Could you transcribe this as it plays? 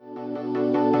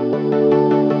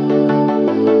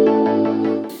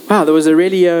Wow, there was a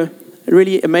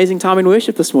really amazing time in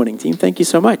worship this morning, team. Thank you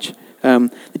so much.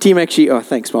 The team actually,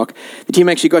 thanks, Mark. The team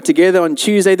actually got together on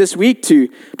Tuesday this week to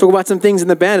talk about some things in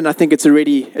the band, and I think it's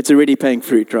already paying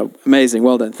fruit, Rob. Amazing,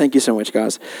 well done. Thank you so much,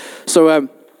 guys. So,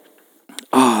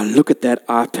 look at that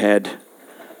iPad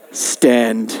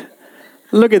stand.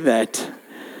 Look at that.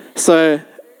 So,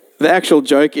 the actual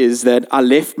joke is that I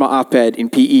left my iPad in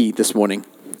PE this morning.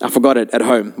 I forgot it at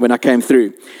home when I came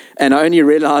through. And I only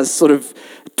realized sort of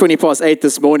 20 past 8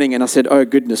 this morning, and I said, oh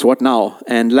goodness, what now?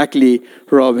 And luckily,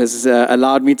 Rob has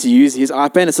allowed me to use his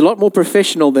iPad. It's a lot more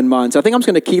professional than mine. So I think I'm just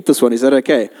going to keep this one. Is that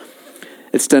okay?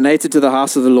 It's donated to the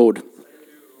house of the Lord.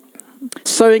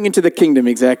 Sowing into the kingdom,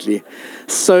 exactly.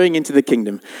 Sowing into the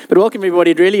kingdom. But welcome,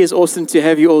 everybody. It really is awesome to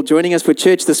have you all joining us for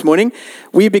church this morning.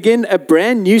 We begin a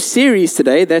brand new series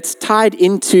today that's tied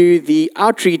into the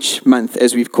outreach month,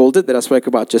 as we've called it, that I spoke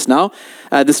about just now.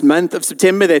 This month of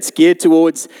September that's geared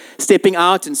towards stepping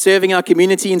out and serving our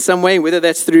community in some way, whether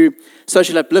that's through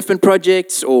social upliftment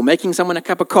projects or making someone a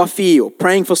cup of coffee or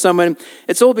praying for someone.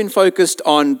 It's all been focused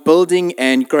on building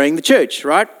and growing the church,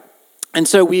 right? And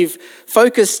so we've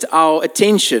focused our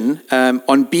attention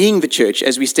on being the church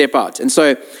as we step out. And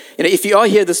so, if you are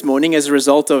here this morning as a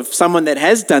result of someone that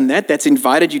has done that, that's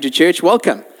invited you to church,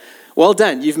 welcome. Well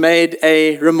done. You've made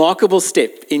a remarkable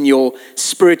step in your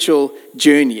spiritual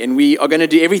journey. And we are going to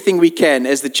do everything we can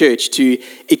as the church to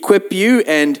equip you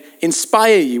and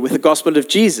inspire you with the gospel of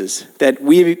Jesus that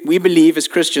we believe as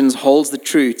Christians holds the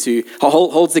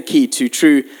key to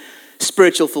true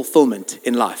spiritual fulfillment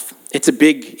in life. It's a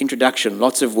big introduction,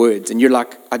 lots of words. And you're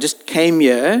like, I just came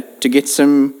here to get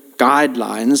some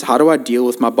guidelines. How do I deal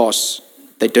with my boss?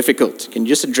 They're difficult. Can you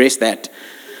just address that?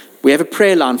 We have a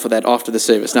prayer line for that after the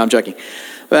service. No, I'm joking.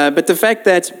 But the fact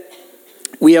that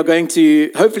we are going to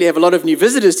hopefully have a lot of new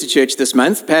visitors to church this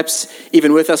month, perhaps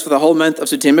even with us for the whole month of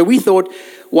September, we thought,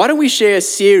 why don't we share a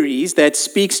series that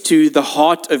speaks to the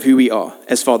heart of who we are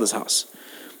as Father's House?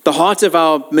 The heart of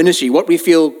our ministry, what we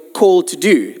feel called to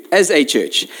do as a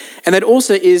church. And that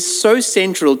also is so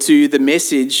central to the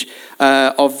message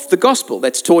of the gospel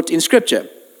that's taught in Scripture.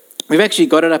 We've actually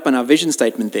got it up on our vision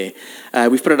statement there.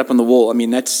 We've put it up on the wall. I mean,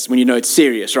 that's when you know it's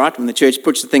serious, right? When the church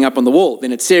puts the thing up on the wall,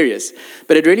 then it's serious.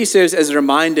 But it really serves as a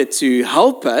reminder to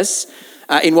help us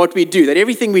in what we do, that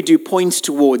everything we do points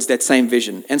towards that same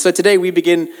vision. And so today we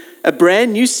begin a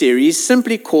brand new series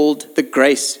simply called the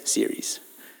Grace Series.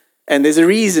 And there's a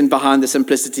reason behind the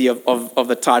simplicity of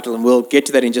the title, and we'll get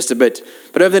to that in just a bit.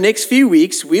 But over the next few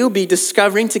weeks, we'll be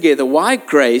discovering together why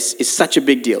grace is such a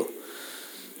big deal.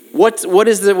 What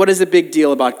is the big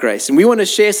deal about grace? And we want to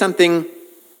share something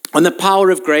on the power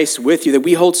of grace with you that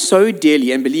we hold so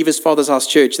dearly and believe as Father's House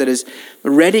Church that has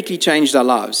radically changed our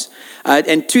lives.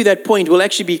 And to that point, we'll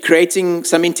actually be creating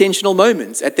some intentional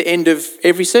moments at the end of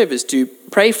every service to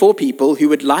pray for people who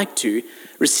would like to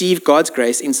receive God's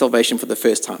grace in salvation for the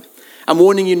first time. I'm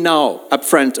warning you now up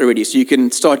front already so you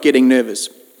can start getting nervous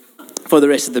for the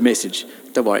rest of the message.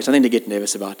 Don't worry, it's nothing to get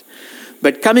nervous about.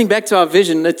 But coming back to our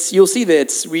vision, you'll see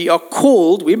that we are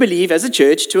called, we believe as a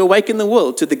church, to awaken the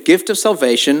world to the gift of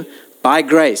salvation by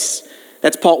grace.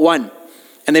 That's part one.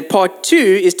 And then part two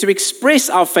is to express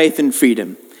our faith and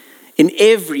freedom in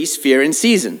every sphere and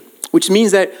season, which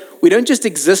means that we don't just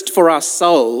exist for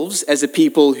ourselves as a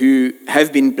people who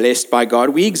have been blessed by God.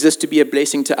 We exist to be a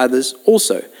blessing to others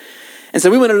also. And so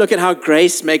we want to look at how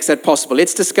grace makes that possible.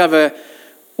 Let's discover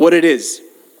what it is.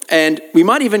 And we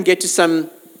might even get to some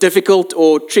difficult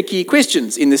or tricky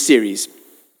questions in this series.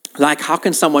 Like, how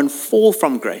can someone fall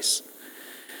from grace?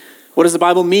 What does the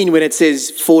Bible mean when it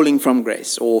says falling from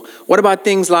grace? Or what about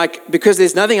things like, because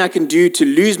there's nothing I can do to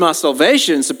lose my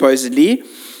salvation, supposedly,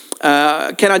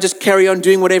 can I just carry on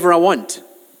doing whatever I want?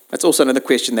 That's also another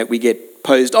question that we get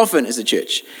posed often as a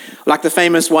church. Like the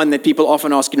famous one that people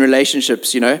often ask in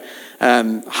relationships,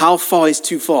 how far is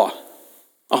too far?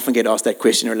 Often get asked that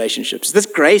question in relationships. This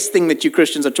grace thing that you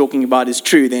Christians are talking about is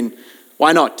true, then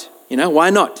why not? Why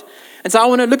not? And so I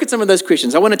want to look at some of those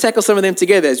questions. I want to tackle some of them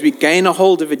together as we gain a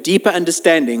hold of a deeper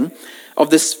understanding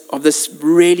of this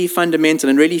really fundamental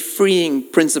and really freeing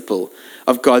principle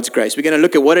of God's grace. We're going to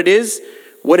look at what it is,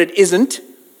 what it isn't.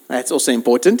 That's also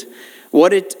important.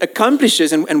 What it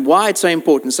accomplishes and why it's so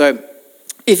important. So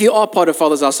if you are part of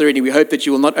Father's House already, we hope that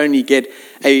you will not only get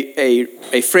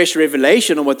a fresh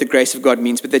revelation on what the grace of God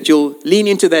means, but that you'll lean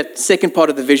into that second part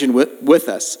of the vision with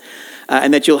us,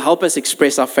 and that you'll help us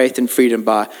express our faith and freedom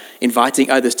by inviting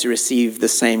others to receive the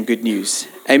same good news.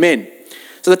 Amen.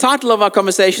 So the title of our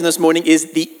conversation this morning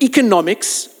is The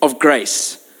Economics of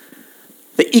Grace.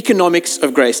 The economics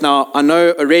of grace. Now, I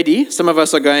know already some of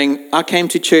us are going, I came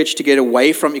to church to get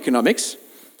away from economics.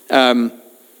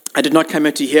 I did not come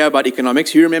here to hear about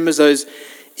economics. Who remembers those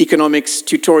economics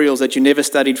tutorials that you never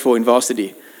studied for in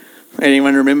varsity?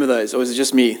 Anyone remember those? Or was it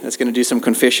just me that's going to do some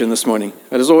confession this morning?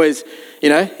 It was always,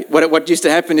 what used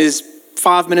to happen is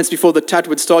 5 minutes before the tut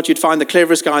would start, you'd find the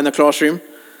cleverest guy in the classroom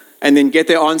and then get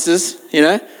their answers,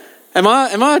 Am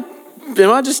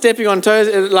I just stepping on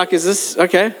toes? Like, is this,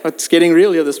 okay, it's getting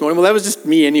real here this morning. Well, that was just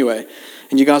me anyway.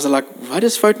 And you guys are like, wat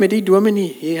is fout met die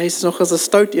dominee? Hy is nog as 'n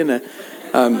stout ene.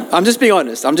 I'm just being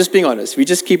honest. We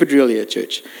just keep it real here at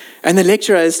church. And the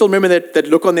lecturer, I still remember that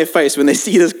look on their face when they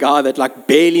see this guy that like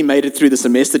barely made it through the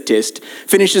semester test,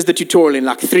 finishes the tutorial in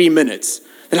like 3 minutes.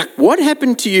 They're like, what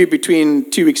happened to you between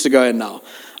 2 weeks ago and now?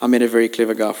 I met a very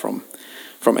clever guy from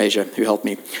Asia who helped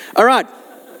me. All right,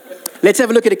 let's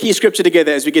have a look at a key scripture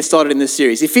together as we get started in this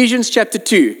series. Ephesians chapter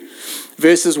 2,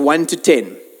 verses 1 to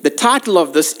 10. The title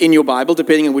of this in your Bible,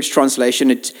 depending on which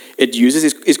translation it uses,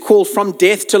 is called From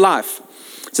Death to Life.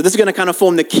 So this is going to kind of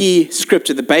form the key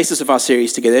scripture, the basis of our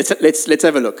series together. Let's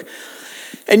have a look.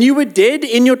 And you were dead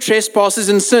in your trespasses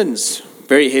and sins.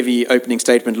 Very heavy opening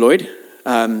statement, Lloyd.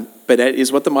 But that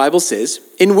is what the Bible says.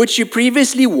 In which you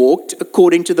previously walked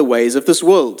according to the ways of this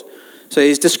world. So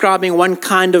he's describing one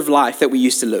kind of life that we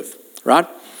used to live, right?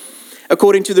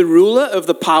 According to the ruler of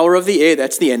the power of the air,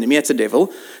 that's the enemy, that's the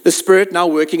devil, the spirit now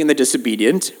working in the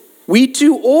disobedient, we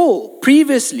too all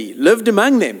previously lived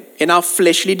among them in our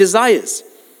fleshly desires,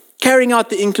 carrying out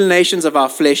the inclinations of our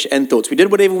flesh and thoughts. We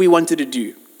did whatever we wanted to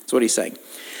do. That's what he's saying.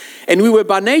 And we were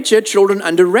by nature children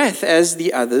under wrath, as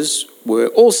the others were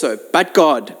also. But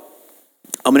God,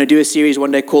 I'm going to do a series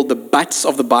one day called The Buts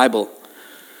of the Bible,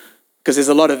 because there's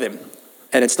a lot of them.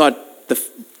 And it's not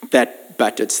that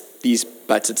but, it's these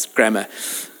buts, it's grammar.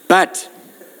 But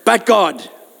God,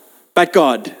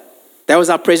 that was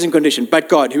our present condition. But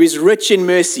God, who is rich in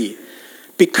mercy,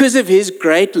 because of his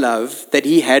great love that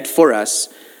he had for us,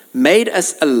 made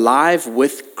us alive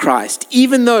with Christ,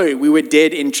 even though we were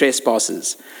dead in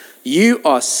trespasses. You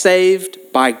are saved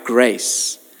by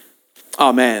grace.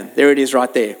 Oh man, there it is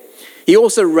right there. He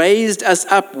also raised us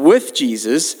up with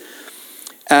Jesus,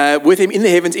 with him in the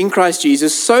heavens in Christ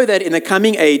Jesus, so that in the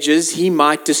coming ages he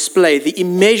might display the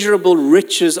immeasurable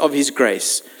riches of his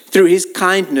grace through his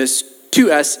kindness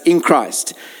to us in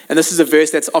Christ. And this is a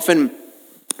verse that's often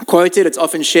quoted, it's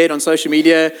often shared on social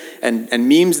media and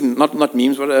memes, and not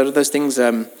memes, what are those things?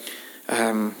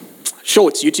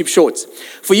 Shorts, YouTube shorts.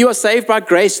 For you are saved by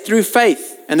grace through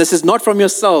faith, and this is not from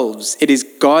yourselves, it is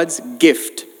God's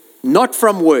gift, not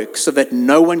from works, so that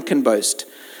no one can boast.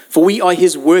 For we are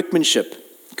his workmanship,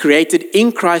 created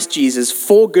in Christ Jesus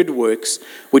for good works,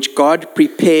 which God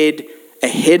prepared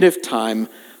ahead of time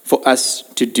for us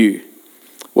to do.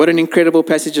 What an incredible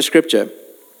passage of scripture.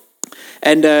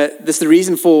 And this the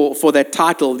reason for that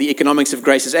title, The Economics of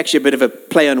Grace, is actually a bit of a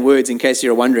play on words, in case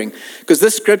you're wondering. Because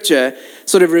this scripture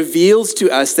sort of reveals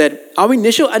to us that our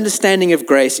initial understanding of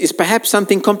grace is perhaps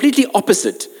something completely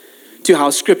opposite to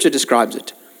how scripture describes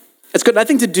it. It's got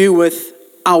nothing to do with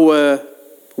our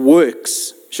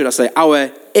works, should I say,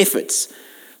 our efforts.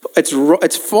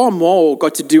 It's far more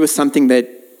got to do with something that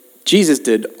Jesus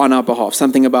did on our behalf,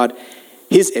 something about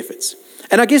his efforts.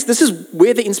 And I guess this is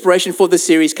where the inspiration for this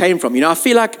series came from. I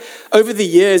feel like over the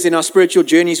years in our spiritual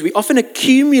journeys, we often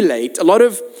accumulate a lot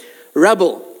of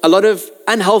rubble, a lot of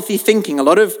unhealthy thinking, a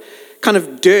lot of kind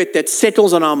of dirt that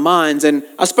settles on our minds. And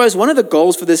I suppose one of the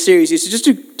goals for this series is just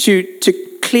to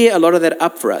clear a lot of that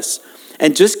up for us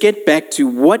and just get back to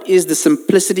what is the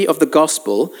simplicity of the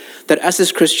gospel that us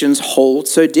as Christians hold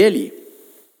so dearly.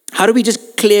 How do we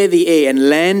just clear the air and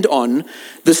land on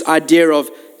this idea of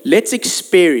let's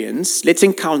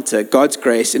encounter God's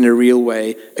grace in a real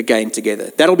way again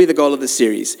together. That'll be the goal of this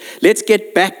series. Let's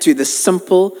get back to the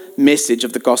simple message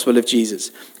of the gospel of Jesus,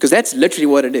 because that's literally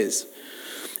what it is.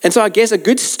 And so I guess a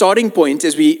good starting point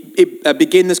as we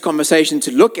begin this conversation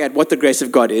to look at what the grace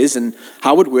of God is and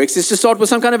how it works is to start with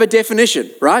some kind of a definition,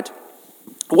 right?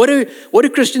 What do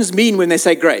Christians mean when they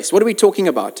say grace? What are we talking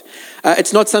about?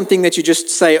 It's not something that you just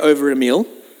say over a meal,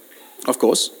 of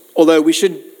course, although we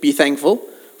should be thankful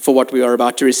for what we are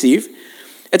about to receive.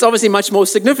 It's obviously much more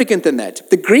significant than that.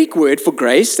 The Greek word for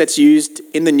grace that's used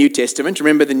in the New Testament,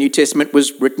 remember the New Testament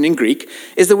was written in Greek,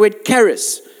 is the word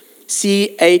charis,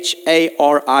 charis,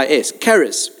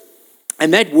 charis.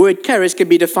 And that word charis can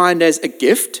be defined as a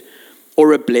gift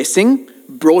or a blessing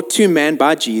brought to man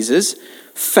by Jesus,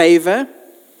 favor,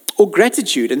 or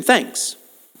gratitude and thanks.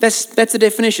 That's the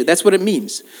definition. That's what it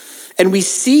means. And we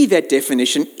see that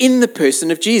definition in the person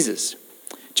of Jesus.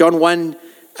 John 1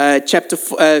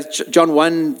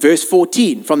 verse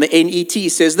 14 from the NET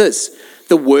says this: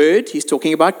 the Word, he's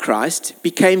talking about Christ,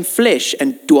 became flesh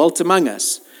and dwelt among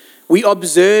us. We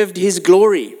observed his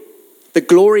glory, The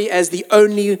glory as the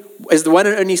one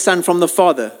and only Son from the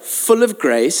Father, full of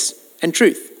grace and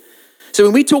truth. So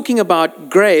when we're talking about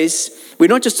grace, we're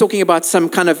not just talking about some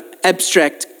kind of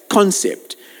abstract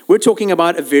concept. We're talking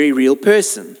about a very real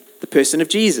person, the person of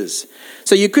Jesus.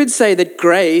 So you could say that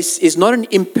grace is not an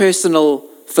impersonal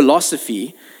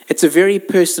philosophy, it's a very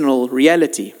personal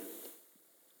reality.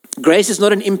 Grace is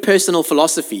not an impersonal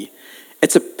philosophy,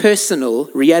 it's a personal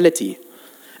reality.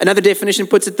 Another definition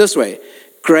puts it this way: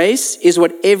 grace is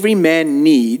what every man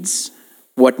needs,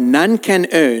 what none can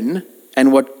earn,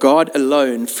 and what God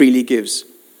alone freely gives.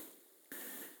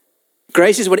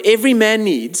 Grace is what every man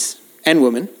needs, and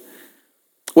woman,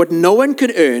 what no one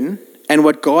could earn, and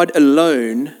what God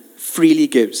alone freely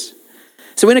gives.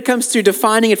 So when it comes to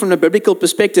defining it from a biblical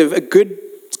perspective, a good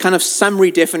kind of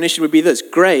summary definition would be this: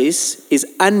 grace is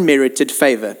unmerited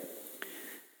favor.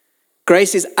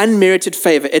 Grace is unmerited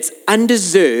favor. It's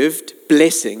undeserved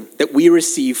blessing that we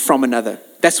receive from another.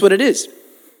 That's what it is.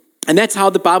 And that's how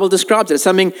the Bible describes it. It's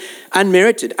something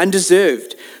unmerited,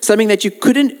 undeserved, something that you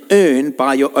couldn't earn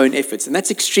by your own efforts. And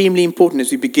that's extremely important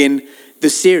as we begin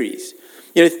this series.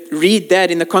 Read that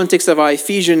in the context of our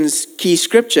Ephesians key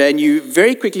scripture, and you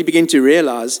very quickly begin to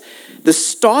realize the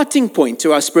starting point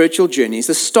to our spiritual journeys,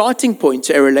 the starting point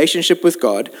to a relationship with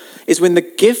God, is when the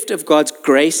gift of God's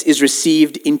grace is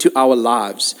received into our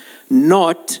lives,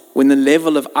 not when the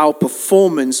level of our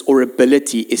performance or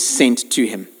ability is sent to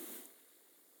Him.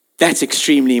 That's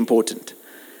extremely important.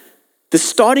 The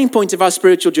starting point of our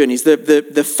spiritual journeys,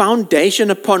 the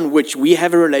foundation upon which we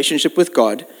have a relationship with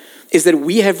God, is that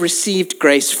we have received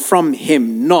grace from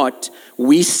Him, not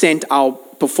we sent our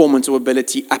performance or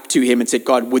ability up to Him and said,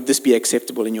 God, would this be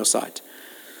acceptable in your sight?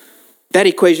 That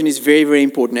equation is very, very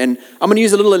important. And I'm going to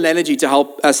use a little analogy to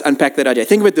help us unpack that idea.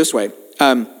 Think of it this way.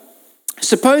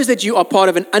 Suppose that you are part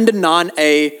of an under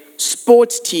 9A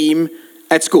sports team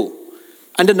at school.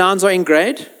 Under 9s are in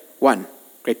grade 1,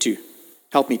 grade 2.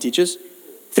 Help me, teachers.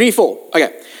 3, 4.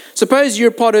 Okay. Suppose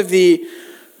you're part of the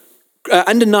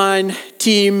under 9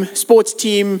 team, sports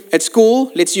team at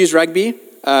school. Let's use rugby.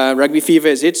 Rugby fever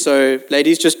is it. So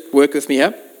ladies, just work with me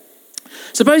here.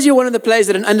 Suppose you're one of the players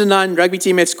at an under 9 rugby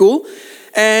team at school.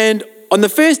 And on the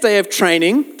first day of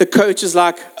training, the coach is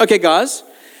like, okay, guys,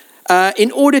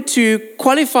 in order to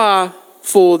qualify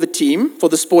for the team, for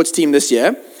the sports team this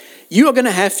year, you are going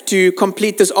to have to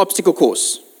complete this obstacle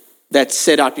course that's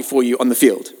set out before you on the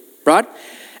field, right?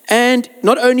 And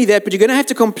not only that, but you're going to have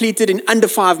to complete it in under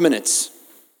 5 minutes,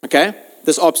 okay?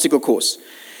 This obstacle course.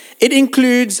 It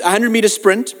includes a 100-meter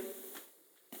sprint,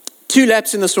 2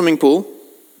 laps in the swimming pool,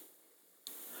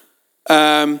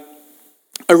 a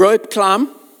rope climb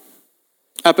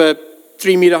up a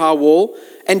 3-meter high wall,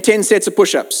 and 10 sets of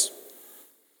push-ups.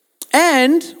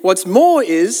 And what's more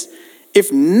is,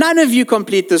 if none of you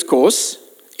complete this course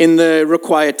in the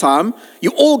required time,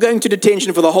 you're all going to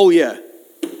detention for the whole year.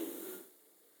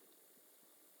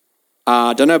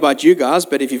 I don't know about you guys,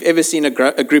 but if you've ever seen a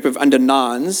group of under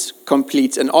 9s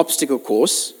complete an obstacle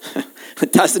course,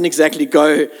 it doesn't exactly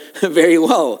go very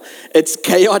well. It's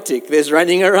chaotic. There's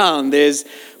running around. There's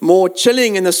more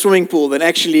chilling in the swimming pool than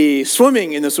actually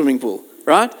swimming in the swimming pool,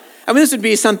 right? I mean, this would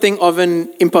be something of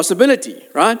an impossibility,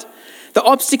 right? The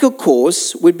obstacle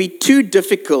course would be too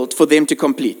difficult for them to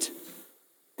complete,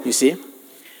 you see?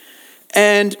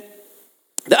 And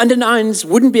the under 9s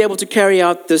wouldn't be able to carry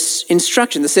out this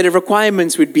instruction. The set of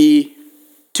requirements would be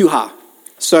too high.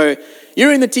 So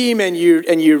you're in the team and you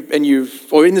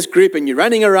or in this group and you're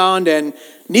running around, and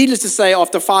needless to say,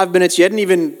 after 5 minutes, you hadn't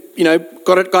even,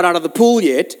 got out of the pool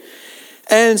yet.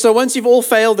 And so once you've all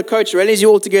failed, the coach rallies you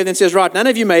all together and says, right, none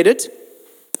of you made it.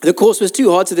 The course was too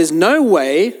hard, so there's no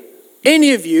way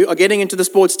any of you are getting into the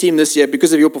sports team this year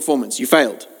because of your performance. You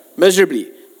failed miserably.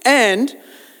 And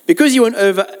because you weren't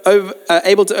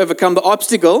able to overcome the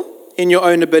obstacle in your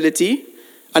own ability,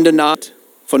 under 9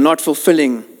 for not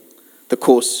fulfilling the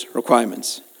course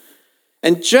requirements.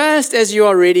 And just as you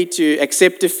are ready to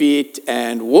accept defeat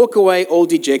and walk away all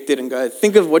dejected and go,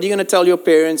 think of what you're going to tell your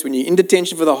parents when you're in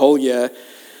detention for the whole year,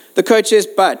 the coach says,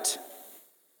 but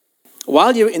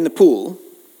while you're in the pool,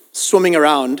 swimming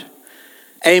around,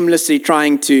 aimlessly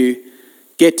trying to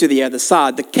get to the other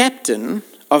side, the captain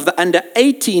of the under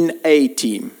 18A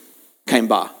team came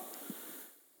by.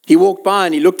 He walked by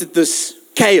and he looked at this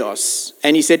chaos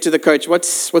and he said to the coach,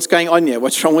 what's going on here?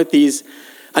 What's wrong with these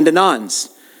under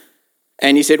 9s?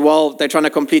 And he said, well, they're trying to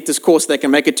complete this course. They can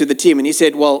make it to the team. And he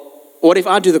said, well, what if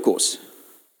I do the course?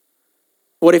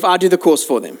 What if I do the course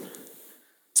for them?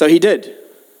 So he did.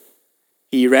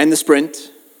 He ran the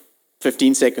sprint,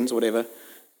 15 seconds, whatever.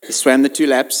 He swam the 2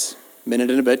 laps,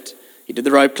 minute and a bit. He did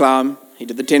the rope climb. He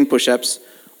did the 10 push-ups.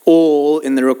 all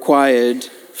in the required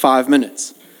 5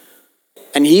 minutes.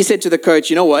 And he said to the coach,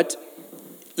 you know what?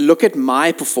 Look at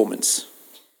my performance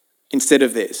instead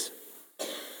of theirs.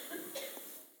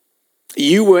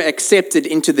 You were accepted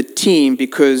into the team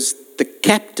because the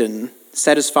captain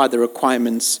satisfied the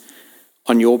requirements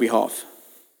on your behalf.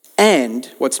 And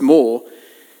what's more,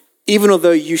 even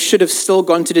although you should have still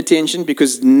gone to detention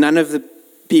because none of the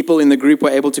people in the group were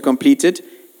able to complete it,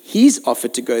 he's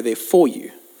offered to go there for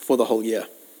you for the whole year.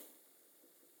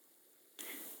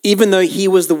 Even though he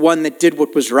was the one that did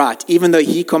what was right, even though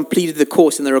he completed the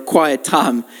course in the required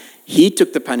time, he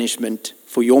took the punishment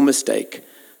for your mistake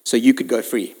so you could go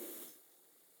free.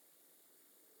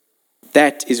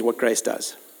 That is what grace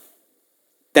does.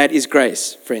 That is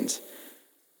grace, friends.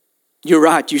 You're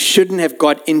right, you shouldn't have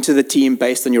got into the team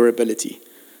based on your ability.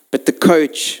 But the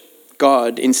coach,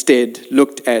 God, instead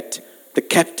looked at the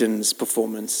captain's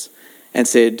performance and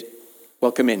said,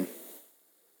 welcome in.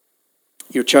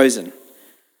 You're chosen.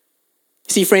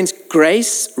 See, friends,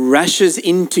 grace rushes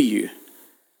into you.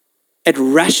 It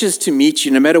rushes to meet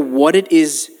you no matter what it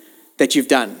is that you've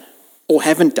done or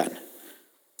haven't done.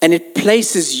 And it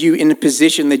places you in a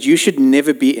position that you should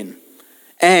never be in.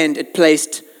 And it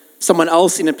placed someone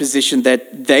else in a position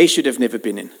that they should have never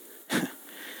been in.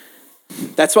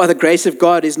 That's why the grace of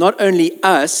God is not only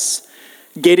us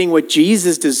getting what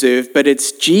Jesus deserved, but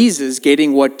it's Jesus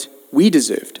getting what we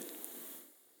deserved.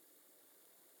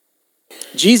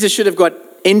 Jesus should have got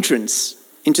entrance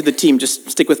into the team.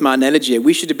 Just stick with my analogy here.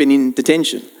 We should have been in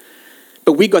detention.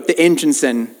 But we got the entrance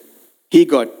and he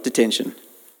got detention.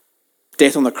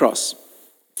 Death on the cross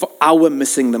for our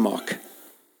missing the mark.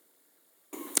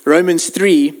 Romans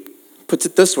 3 puts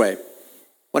it this way.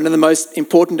 One of the most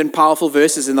important and powerful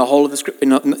verses in the whole of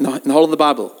the whole of the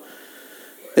Bible.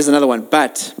 There's another one.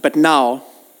 But now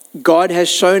God has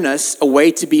shown us a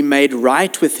way to be made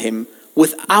right with him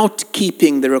without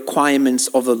keeping the requirements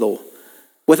of the law,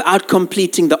 without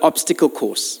completing the obstacle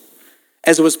course,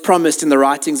 as was promised in the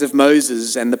writings of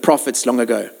Moses and the prophets long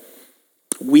ago.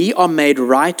 We are made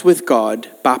right with God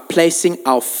by placing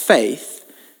our faith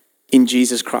in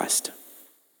Jesus Christ.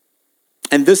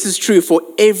 And this is true for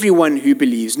everyone who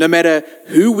believes, no matter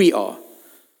who we are.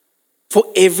 For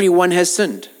everyone has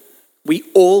sinned. We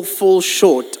all fall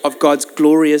short of God's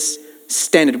glorious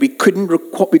standard. We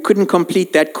couldn't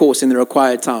complete that course in the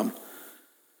required time.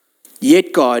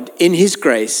 Yet God, in his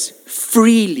grace,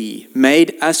 freely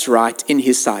made us right in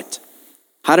his sight.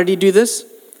 How did he do this?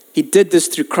 He did this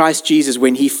through Christ Jesus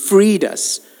when he freed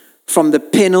us from the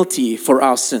penalty for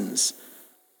our sins.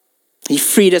 He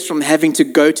freed us from having to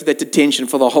go to that detention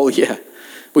for the whole year,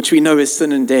 which we know is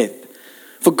sin and death.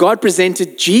 For God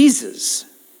presented Jesus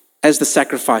as the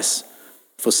sacrifice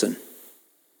for sin.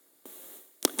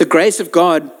 The grace of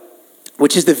God,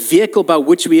 which is the vehicle by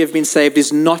which we have been saved,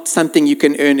 is not something you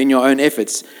can earn in your own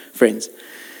efforts, friends.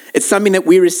 It's something that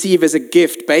we receive as a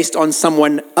gift based on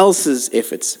someone else's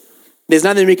efforts. There's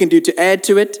nothing we can do to add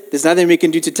to it. There's nothing we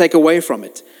can do to take away from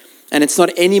it. And it's not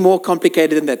any more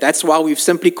complicated than that. That's why we've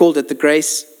simply called it the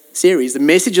Grace series. The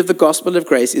message of the gospel of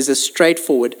grace is as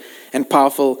straightforward and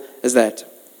powerful as that.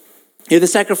 Here, the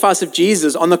sacrifice of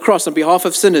Jesus on the cross on behalf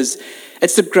of sinners,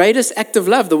 it's the greatest act of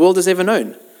love the world has ever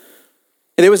known.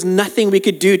 And there was nothing we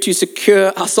could do to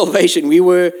secure our salvation. We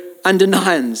were under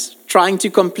nines, trying to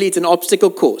complete an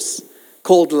obstacle course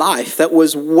called life that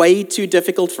was way too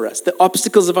difficult for us. The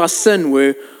obstacles of our sin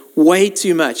were way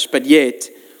too much, but yet,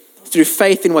 through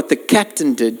faith in what the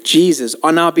captain did, Jesus,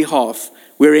 on our behalf,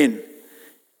 we're in.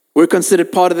 We're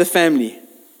considered part of the family.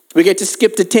 We get to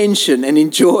skip detention and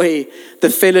enjoy the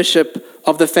fellowship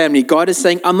of the family. God is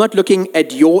saying, I'm not looking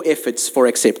at your efforts for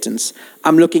acceptance.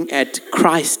 I'm looking at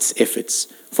Christ's efforts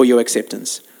for your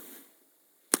acceptance.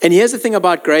 And here's the thing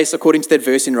about grace, according to that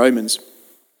verse in Romans.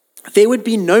 There would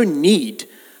be no need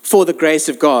for the grace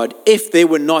of God if there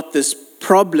were not this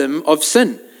problem of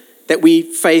sin that we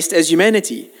faced as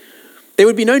humanity. There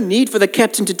would be no need for the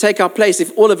captain to take our place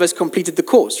if all of us completed the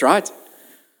course, right?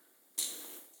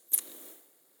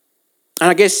 And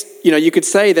I guess, you could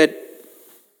say that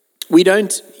we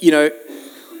don't,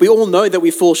 we all know that we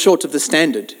fall short of the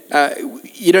standard.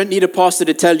 You don't need a pastor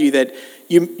to tell you that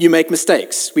you make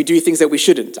mistakes. We do things that we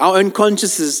shouldn't. Our own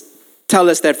consciences tell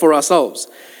us that for ourselves.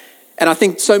 And I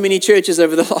think so many churches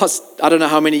over the last, I don't know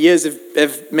how many years,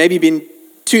 have maybe been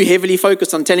too heavily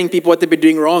focused on telling people what they've been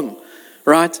doing wrong,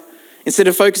 right? Instead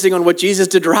of focusing on what Jesus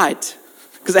did right.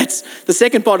 Because that's the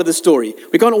second part of the story.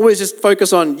 We can't always just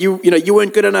focus on, you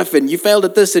weren't good enough and you failed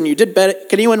at this and you did better.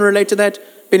 Can anyone relate to that?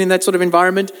 Been in that sort of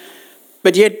environment?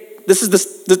 But yet, this is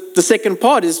the second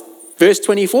part is verse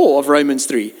 24 of Romans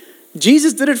 3.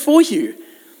 Jesus did it for you.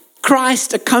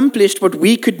 Christ accomplished what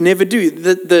we could never do.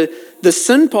 The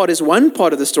sin part is one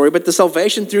part of the story, but the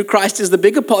salvation through Christ is the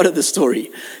bigger part of the story.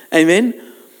 Amen?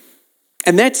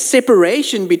 And that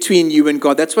separation between you and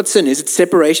God, that's what sin is. It's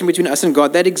separation between us and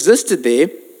God. That existed there.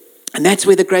 And that's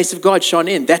where the grace of God shone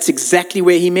in. That's exactly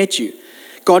where he met you.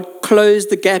 God closed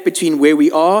the gap between where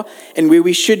we are and where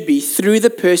we should be through the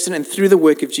person and through the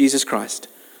work of Jesus Christ.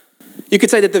 You could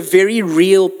say that the very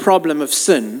real problem of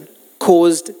sin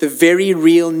caused the very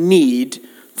real need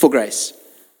for grace.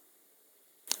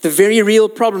 The very real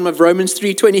problem of Romans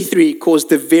 3:23 caused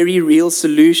the very real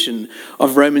solution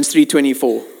of Romans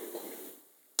 3:24.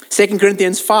 2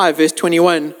 Corinthians 5 verse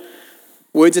 21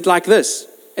 words it like this.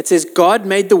 It says, God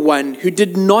made the one who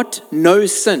did not know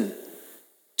sin.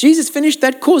 Jesus finished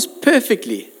that course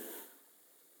perfectly.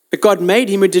 But God made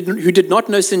him who did not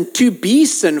know sin to be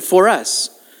sin for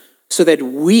us, so that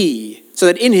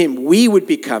in him we would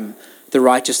become the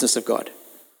righteousness of God.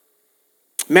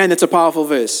 Man, that's a powerful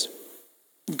verse.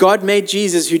 God made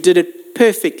Jesus who did it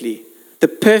perfectly, the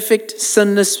perfect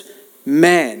sinless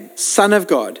man, Son of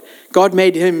God. God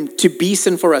made him to be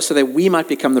sin for us so that we might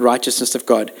become the righteousness of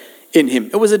God in him.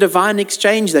 It was a divine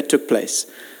exchange that took place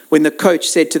when the coach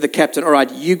said to the captain, all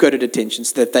right, you go to detention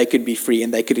so that they could be free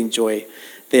and they could enjoy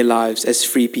their lives as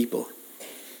free people.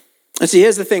 And so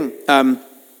here's the thing.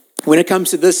 When it comes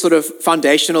to this sort of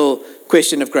foundational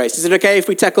question of grace, is it okay if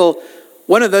we tackle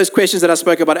one of those questions that I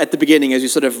spoke about at the beginning as we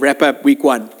sort of wrap up week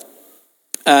one?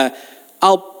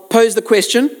 I'll pose the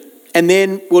question and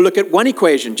then we'll look at one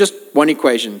equation, just one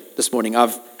equation this morning.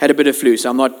 I've had a bit of flu,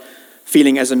 so I'm not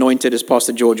feeling as anointed as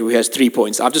Pastor George, who has 3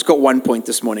 points. I've just got 1 point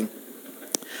this morning.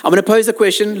 I'm going to pose the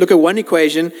question, look at one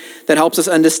equation that helps us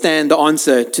understand the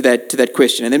answer to that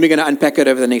question. And then we're going to unpack it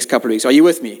over the next couple of weeks. Are you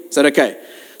with me? Is that okay?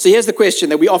 So here's the question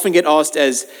that we often get asked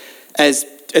as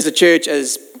a church,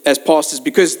 as pastors,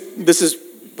 because this is,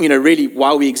 really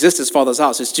why we exist as Father's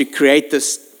House, is to create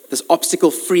this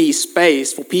obstacle-free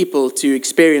space for people to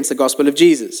experience the gospel of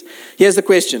Jesus. Here's the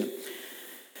question.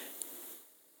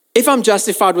 If I'm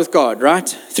justified with God, right,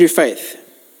 through faith,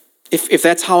 if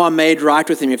that's how I'm made right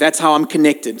with him, if that's how I'm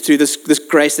connected through this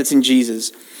grace that's in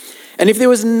Jesus, and if there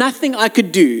was nothing I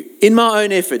could do in my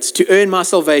own efforts to earn my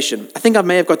salvation, I think I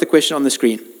may have got the question on the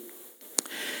screen.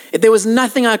 If there was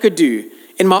nothing I could do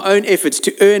in my own efforts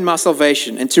to earn my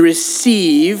salvation and to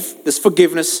receive this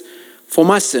forgiveness for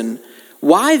my sin,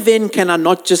 why then can I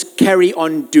not just carry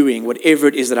on doing whatever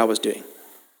it is that I was doing?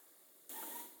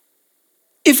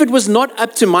 If it was not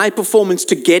up to my performance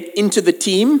to get into the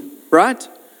team, right?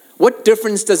 What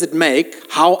difference does it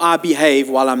make how I behave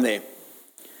while I'm there?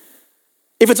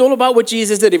 If it's all about what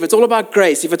Jesus did, if it's all about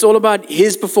grace, if it's all about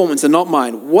his performance and not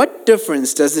mine, what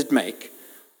difference does it make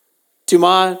to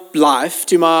my life,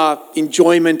 to my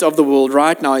enjoyment of the world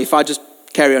right now if I just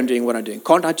carry on doing what I'm doing?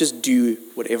 Can't I just do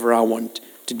whatever I want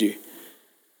to do?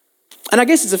 And I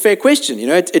guess it's a fair question.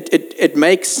 It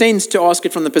makes sense to ask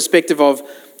it from the perspective of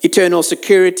eternal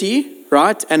security,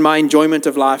 right? And my enjoyment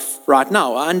of life right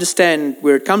now. I understand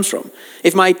where it comes from.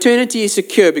 If my eternity is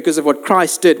secure because of what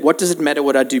Christ did, what does it matter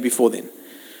what I do before then?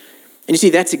 And you see,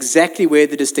 that's exactly where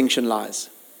the distinction lies.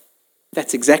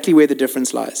 That's exactly where the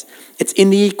difference lies. It's in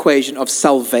the equation of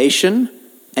salvation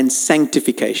and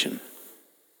sanctification.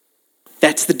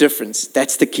 That's the difference.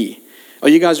 That's the key. Are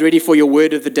you guys ready for your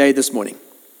word of the day this morning?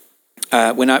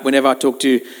 Whenever I talk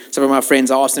to some of my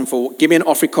friends, I ask them give me an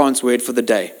Afrikaans word for the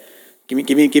day. Give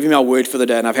me my word for the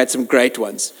day, and I've had some great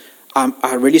ones.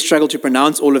 I really struggle to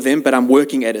pronounce all of them, but I'm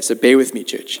working at it, so bear with me,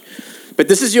 church. But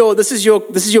this is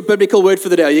your biblical word for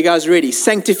the day. Are you guys ready?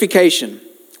 Sanctification.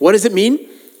 What does it mean?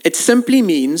 It simply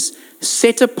means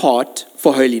set apart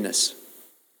for holiness.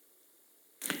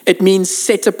 It means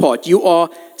set apart. You are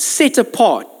set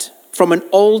apart from an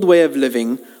old way of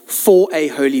living for a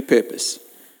holy purpose.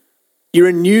 You're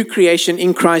a new creation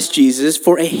in Christ Jesus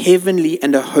for a heavenly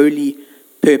and a holy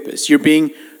purpose. You're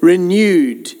being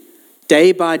renewed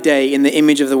day by day in the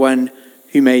image of the one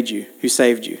who made you, who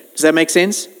saved you. Does that make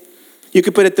sense? You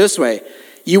could put it this way.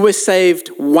 You were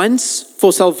saved once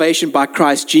for salvation by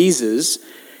Christ Jesus.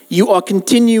 You are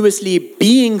continuously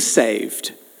being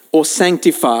saved or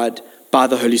sanctified by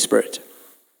the Holy Spirit.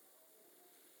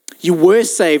 You were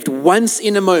saved once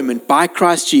in a moment by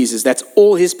Christ Jesus. That's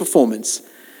all his performance.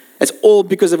 It's all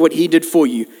because of what he did for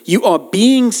you. You are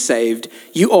being saved.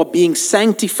 You are being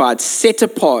sanctified, set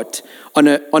apart on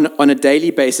a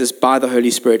daily basis by the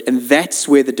Holy Spirit. And that's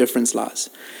where the difference lies.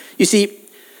 You see,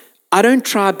 I don't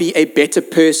try to be a better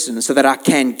person so that I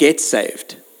can get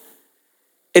saved.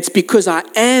 It's because I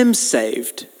am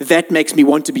saved that makes me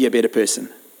want to be a better person.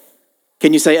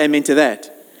 Can you say amen to that?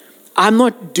 I'm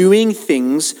not doing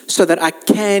things so that I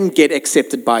can get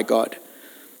accepted by God.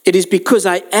 It is because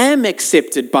I am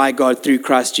accepted by God through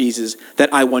Christ Jesus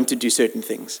that I want to do certain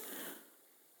things.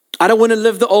 I don't want to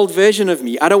live the old version of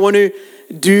me. I don't want to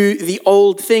do the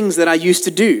old things that I used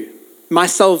to do. My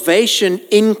salvation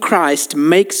in Christ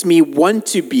makes me want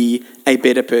to be a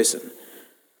better person.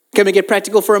 Can we get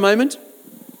practical for a moment?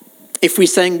 If we're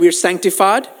saying we're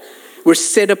sanctified, we're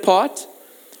set apart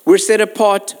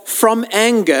from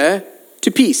anger to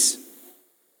peace.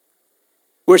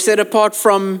 We're set apart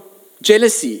from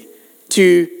jealousy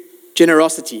to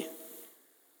generosity.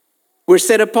 We're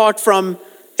set apart from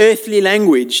earthly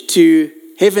language to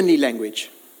heavenly language.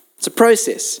 It's a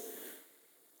process.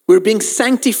 We're being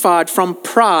sanctified from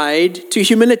pride to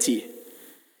humility.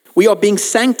 We are being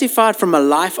sanctified from a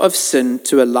life of sin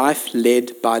to a life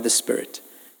led by the Spirit.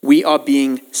 We are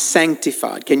being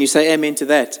sanctified. Can you say amen to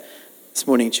that this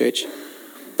morning, church?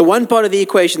 The one part of the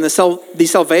equation, the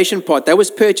salvation part, that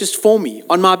was purchased for me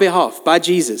on my behalf by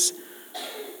Jesus.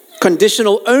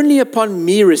 Conditional only upon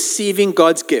me receiving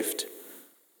God's gift.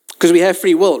 Because we have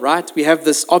free will, right? We have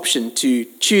this option to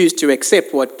choose to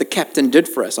accept what the captain did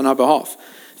for us on our behalf.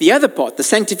 The other part, the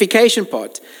sanctification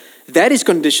part, that is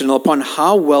conditional upon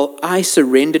how well I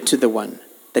surrender to the one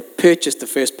that purchased the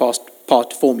first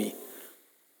part for me.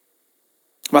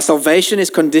 My salvation is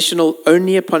conditional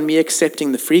only upon me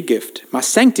accepting the free gift. My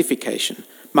sanctification,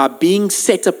 my being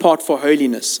set apart for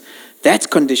holiness, that's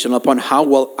conditional upon how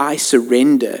well I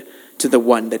surrender to the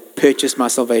one that purchased my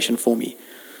salvation for me.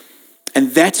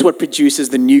 And that's what produces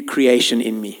the new creation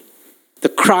in me, the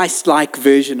Christ-like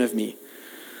version of me,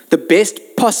 the best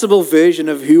possible version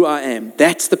of who I am.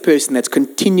 That's the person that's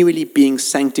continually being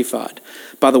sanctified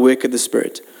by the work of the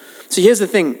Spirit. So here's the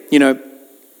thing,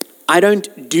 I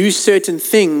don't do certain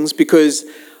things because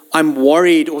I'm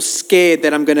worried or scared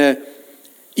that I'm going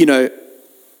to,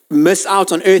 miss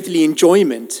out on earthly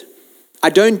enjoyment. I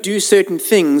don't do certain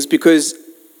things because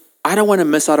I don't want to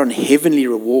miss out on heavenly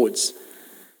rewards.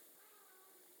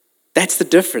 That's the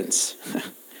difference.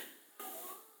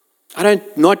 I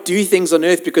don't not do things on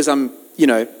earth because I'm,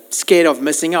 scared of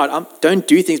missing out. I don't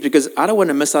do things because I don't want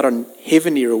to miss out on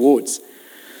heavenly rewards.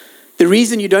 The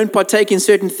reason you don't partake in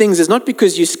certain things is not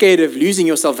because you're scared of losing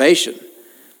your salvation.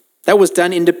 That was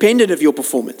done independent of your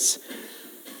performance.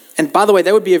 And by the way,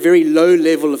 that would be a very low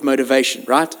level of motivation,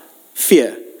 right?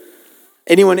 Fear.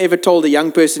 Anyone ever told a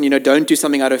young person, don't do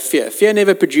something out of fear? Fear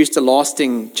never produced a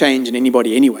lasting change in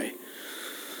anybody anyway.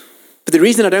 But the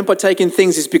reason I don't partake in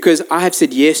things is because I have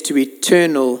said yes to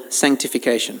eternal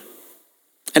sanctification.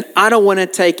 And I don't want to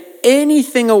take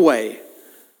anything away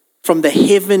from the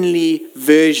heavenly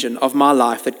version of my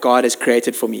life that God has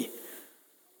created for me.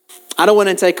 I don't want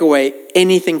to take away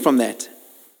anything from that.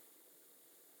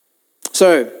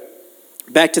 So,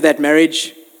 back to that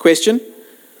marriage question.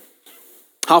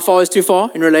 How far is too far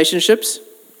in relationships?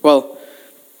 Well,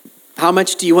 how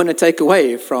much do you want to take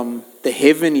away from the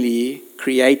heavenly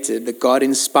created, the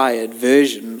God-inspired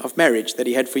version of marriage that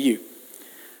He had for you?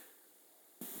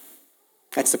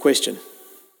 That's the question.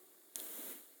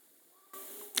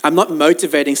 I'm not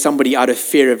motivating somebody out of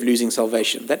fear of losing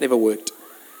salvation. That never worked.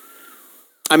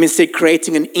 I'm instead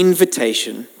creating an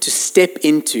invitation to step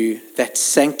into that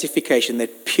sanctification,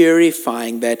 that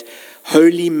purifying, that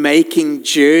holy making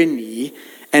journey,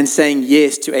 and saying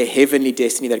yes to a heavenly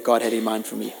destiny that God had in mind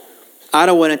for me. I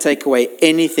don't want to take away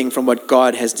anything from what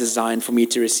God has designed for me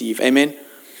to receive. Amen.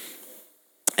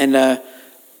 And I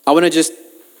want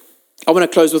to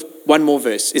close with one more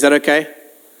verse. Is that okay?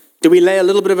 Do we lay a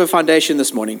little bit of a foundation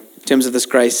this morning in terms of this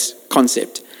grace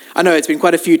concept? I know it's been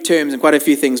quite a few terms and quite a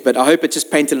few things, but I hope it just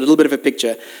painted a little bit of a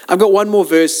picture. I've got one more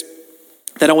verse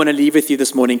that I want to leave with you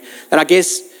this morning that I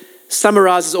guess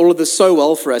summarizes all of this so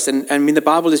well for us. And I mean, the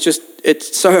Bible is just,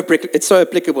 it's so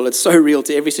applicable. It's so real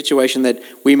to every situation that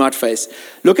we might face.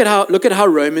 Look at how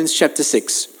Romans chapter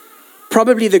 6,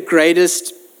 probably the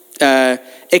greatest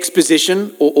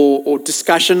exposition or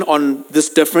discussion on this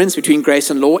difference between grace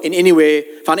and law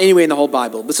found anywhere in the whole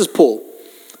Bible. This is Paul,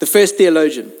 the first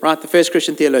theologian, right? The first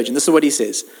Christian theologian. This is what he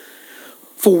says.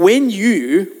 For when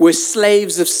you were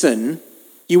slaves of sin,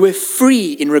 you were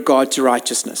free in regard to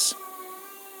righteousness.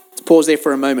 Let's pause there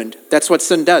for a moment. That's what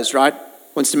sin does, right?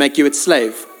 Wants to make you its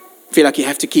slave. Feel like you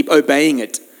have to keep obeying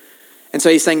it. And so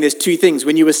he's saying there's two things.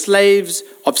 When you were slaves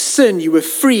of sin, you were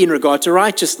free in regard to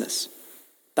righteousness.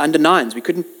 The under nines, we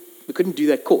couldn't do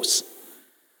that course.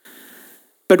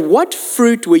 But what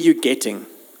fruit were you getting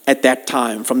at that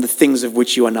time from the things of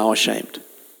which you are now ashamed?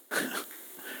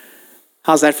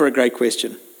 How's that for a great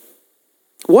question?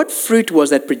 What fruit was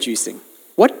that producing?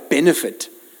 What benefit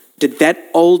did that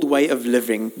old way of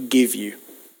living give you?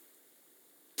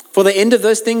 For the end of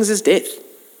those things is death.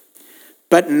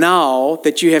 But now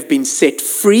that you have been set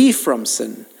free from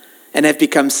sin and have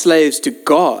become slaves to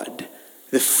God,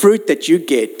 the fruit that you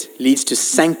get leads to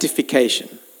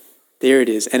sanctification. There it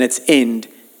is. And its end,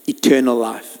 eternal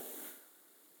life.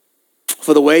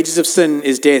 For the wages of sin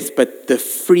is death, but the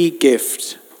free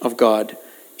gift of God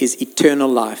is eternal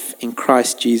life in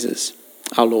Christ Jesus,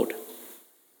 our Lord.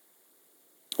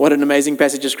 What an amazing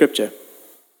passage of Scripture.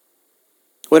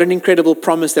 What an incredible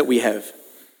promise that we have.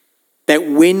 That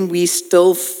when we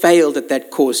still failed at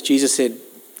that course, Jesus said,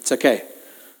 it's okay.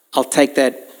 I'll take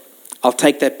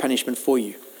that punishment for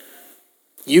you.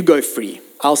 You go free.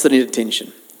 I'll sit in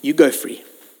detention. You go free.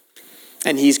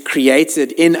 And he's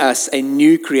created in us a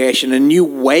new creation, a new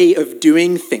way of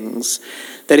doing things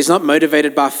that is not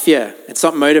motivated by fear. It's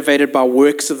not motivated by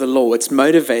works of the law. It's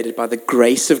motivated by the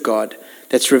grace of God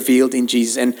that's revealed in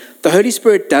Jesus. And the Holy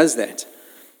Spirit does that.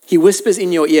 He whispers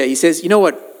in your ear. He says, you know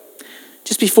what?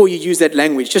 Just before you use that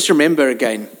language, just remember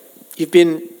again, you've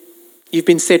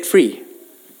been set free.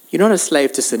 You're not a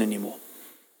slave to sin anymore.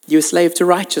 You're a slave to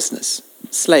righteousness.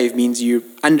 Slave means you're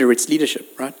under its leadership,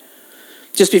 right?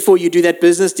 Just before you do that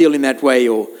business deal in that way,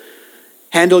 or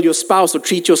handle your spouse, or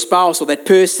treat your spouse, or that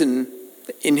person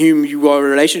in whom you are in a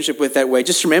relationship with that way,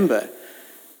 just remember,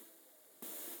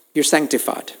 you're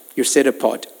sanctified. You're set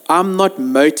apart. I'm not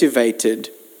motivated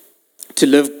to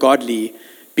live godly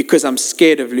because I'm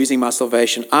scared of losing my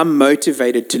salvation. I'm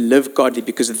motivated to live godly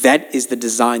because that is the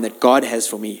design that God has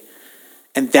for me.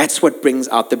 And that's what brings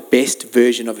out the best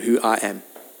version of who I am.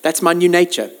 That's my new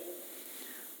nature.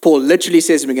 Paul literally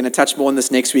says, and we're going to touch more on this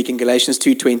next week in Galatians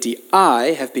 2:20,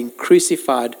 I have been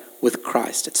crucified with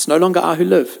Christ. It's no longer I who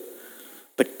live,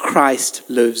 but Christ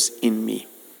lives in me.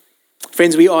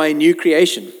 Friends, we are a new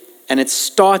creation, and it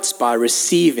starts by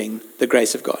receiving the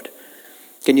grace of God.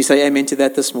 Can you say amen to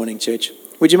that this morning, church?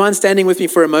 Would you mind standing with me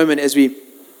for a moment as we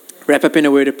wrap up in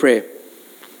a word of prayer?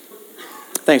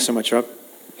 Thanks so much, Rob.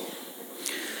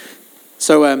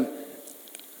 So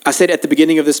I said at the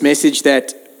beginning of this message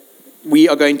that we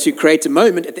are going to create a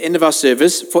moment at the end of our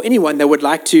service for anyone that would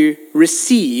like to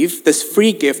receive this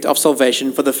free gift of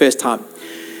salvation for the first time.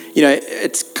 You know,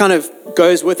 it kind of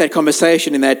goes with that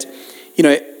conversation in that, you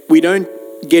know, we don't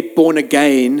get born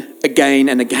again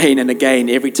and again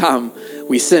every time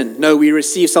we sin. No, we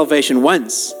receive salvation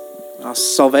once. Our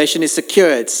salvation is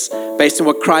secure. It's based on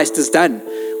what Christ has done.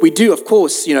 We do, of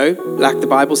course, you know, like the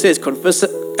Bible says, confess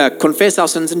our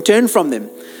sins and turn from them.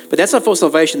 But that's not for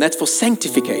salvation. That's for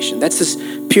sanctification. That's this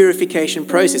purification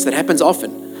process that happens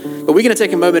often. But we're going to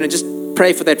take a moment and just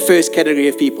pray for that first category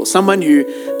of people. Someone who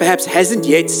perhaps hasn't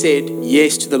yet said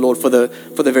yes to the Lord for the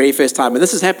very first time. And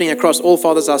this is happening across all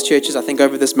Father's House churches, I think,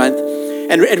 over this month.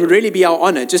 And it would really be our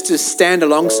honor just to stand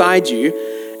alongside you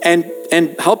and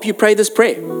help you pray this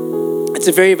prayer. It's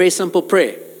a very, very simple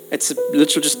prayer. It's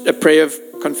literally just a prayer of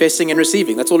confessing and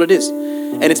receiving. That's all it is.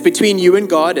 And it's between you and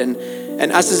God. And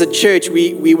us as a church,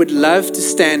 we would love to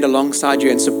stand alongside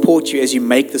you and support you as you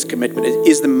make this commitment. It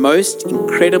is the most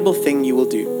incredible thing you will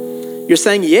do. You're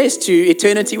saying yes to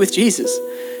eternity with Jesus.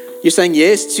 You're saying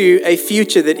yes to a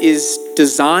future that is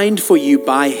designed for you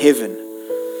by heaven.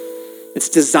 It's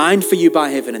designed for you by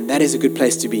heaven, and that is a good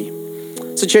place to be.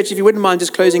 So church, if you wouldn't mind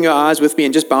just closing your eyes with me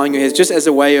and just bowing your heads, just as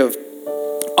a way of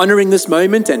honoring this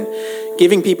moment and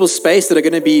giving people space that are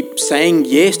going to be saying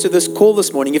yes to this call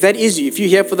this morning. If that is you, if you're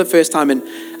here for the first time, and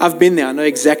I've been there, I know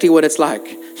exactly what it's like.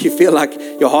 You feel like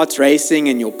your heart's racing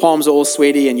and your palms are all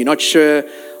sweaty and you're not sure,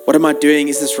 what am I doing?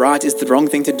 Is this right? Is it the wrong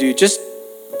thing to do? Just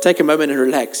take a moment and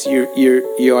relax.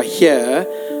 You are here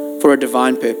for a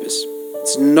divine purpose.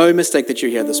 It's no mistake that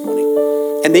you're here this morning.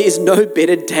 And there is no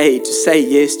better day to say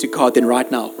yes to God than right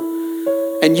now.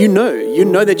 And you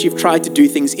know that you've tried to do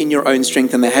things in your own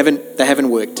strength and they haven't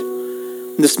worked.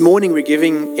 And this morning we're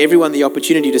giving everyone the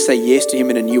opportunity to say yes to Him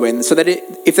in a new way. And so that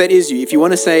if that is you, if you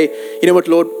want to say, you know what,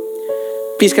 Lord,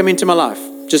 please come into my life.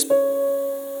 Just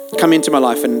come into my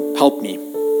life and help me.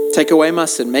 Take away my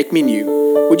sin, make me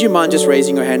new. Would you mind just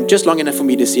raising your hand just long enough for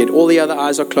me to see it? All the other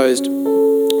eyes are closed.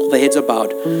 All the heads are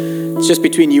bowed. It's just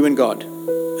between you and God.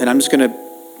 And I'm just going to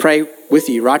pray with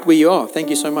you right where you are. Thank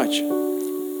you so much.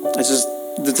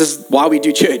 This is why we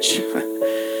do church.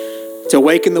 To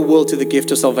awaken the world to the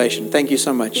gift of salvation. Thank you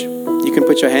so much. You can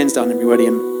put your hands down, everybody.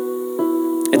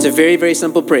 And it's a very, very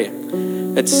simple prayer.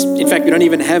 In fact, we don't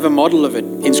even have a model of it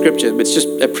in Scripture. But it's just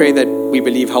a prayer that we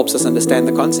believe helps us understand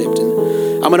the concept. And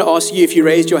I'm going to ask you, if you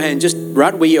raised your hand, just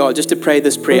right where you are, just to pray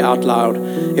this prayer out loud,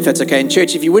 if that's okay. And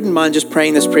church, if you wouldn't mind just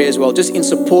praying this prayer as well, just in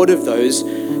support of those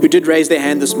who did raise their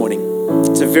hand this morning.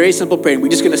 It's a very simple prayer, and we're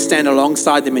just going to stand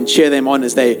alongside them and cheer them on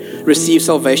as they receive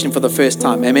salvation for the first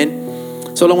time.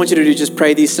 Amen. So So all I want you to do is just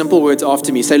pray these simple words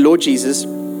after me. Say, Lord Jesus,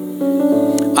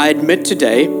 I admit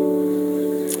today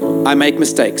I make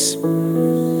mistakes.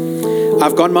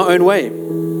 I've gone my own way,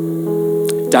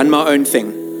 done my own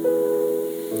thing.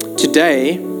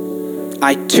 Today,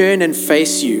 I turn and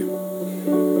face you.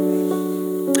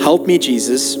 Help me,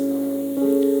 Jesus.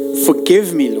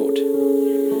 Forgive me, Lord.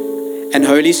 And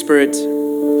Holy Spirit,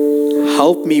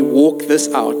 help me walk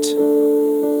this out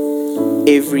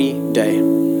every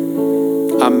day.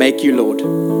 I make you Lord.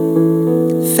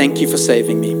 Thank you for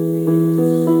saving me.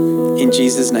 In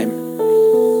Jesus' name,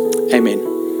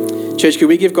 amen. Church, could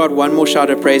we give God one more shout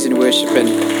of praise and worship and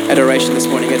adoration this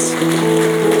morning? This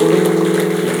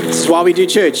is why we do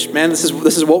church, man. This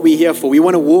is what we're here for. We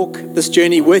want to walk this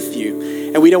journey with you.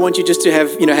 And we don't want you just to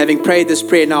have, having prayed this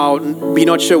prayer now, be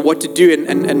not sure what to do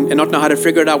and not know how to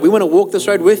figure it out. We want to walk this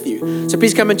road with you. So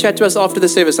please come and chat to us after the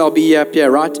service. I'll be up here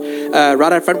right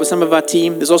out front with some of our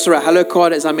team. There's also a hello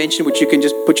card, as I mentioned, which you can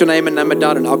just put your name and number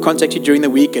down, and I'll contact you during the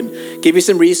week and give you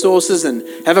some resources and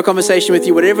have a conversation with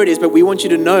you, whatever it is. But we want you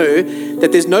to know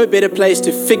that there's no better place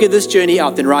to figure this journey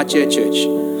out than right here at church.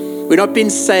 We're not been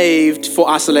saved for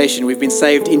isolation. We've been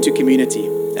saved into community.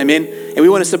 Amen. And we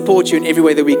want to support you in every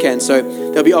way that we can. So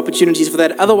there'll be opportunities for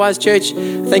that. Otherwise, church,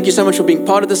 thank you so much for being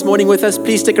part of this morning with us.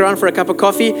 Please stick around for a cup of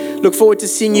coffee. Look forward to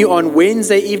seeing you on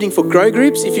Wednesday evening for grow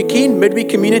groups, if you can, midweek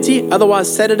community.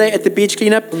 Otherwise, Saturday at the beach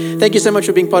cleanup. Thank you so much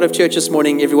for being part of church this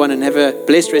morning, everyone, and have a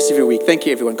blessed rest of your week. Thank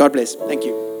you, everyone. God bless. Thank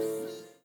you.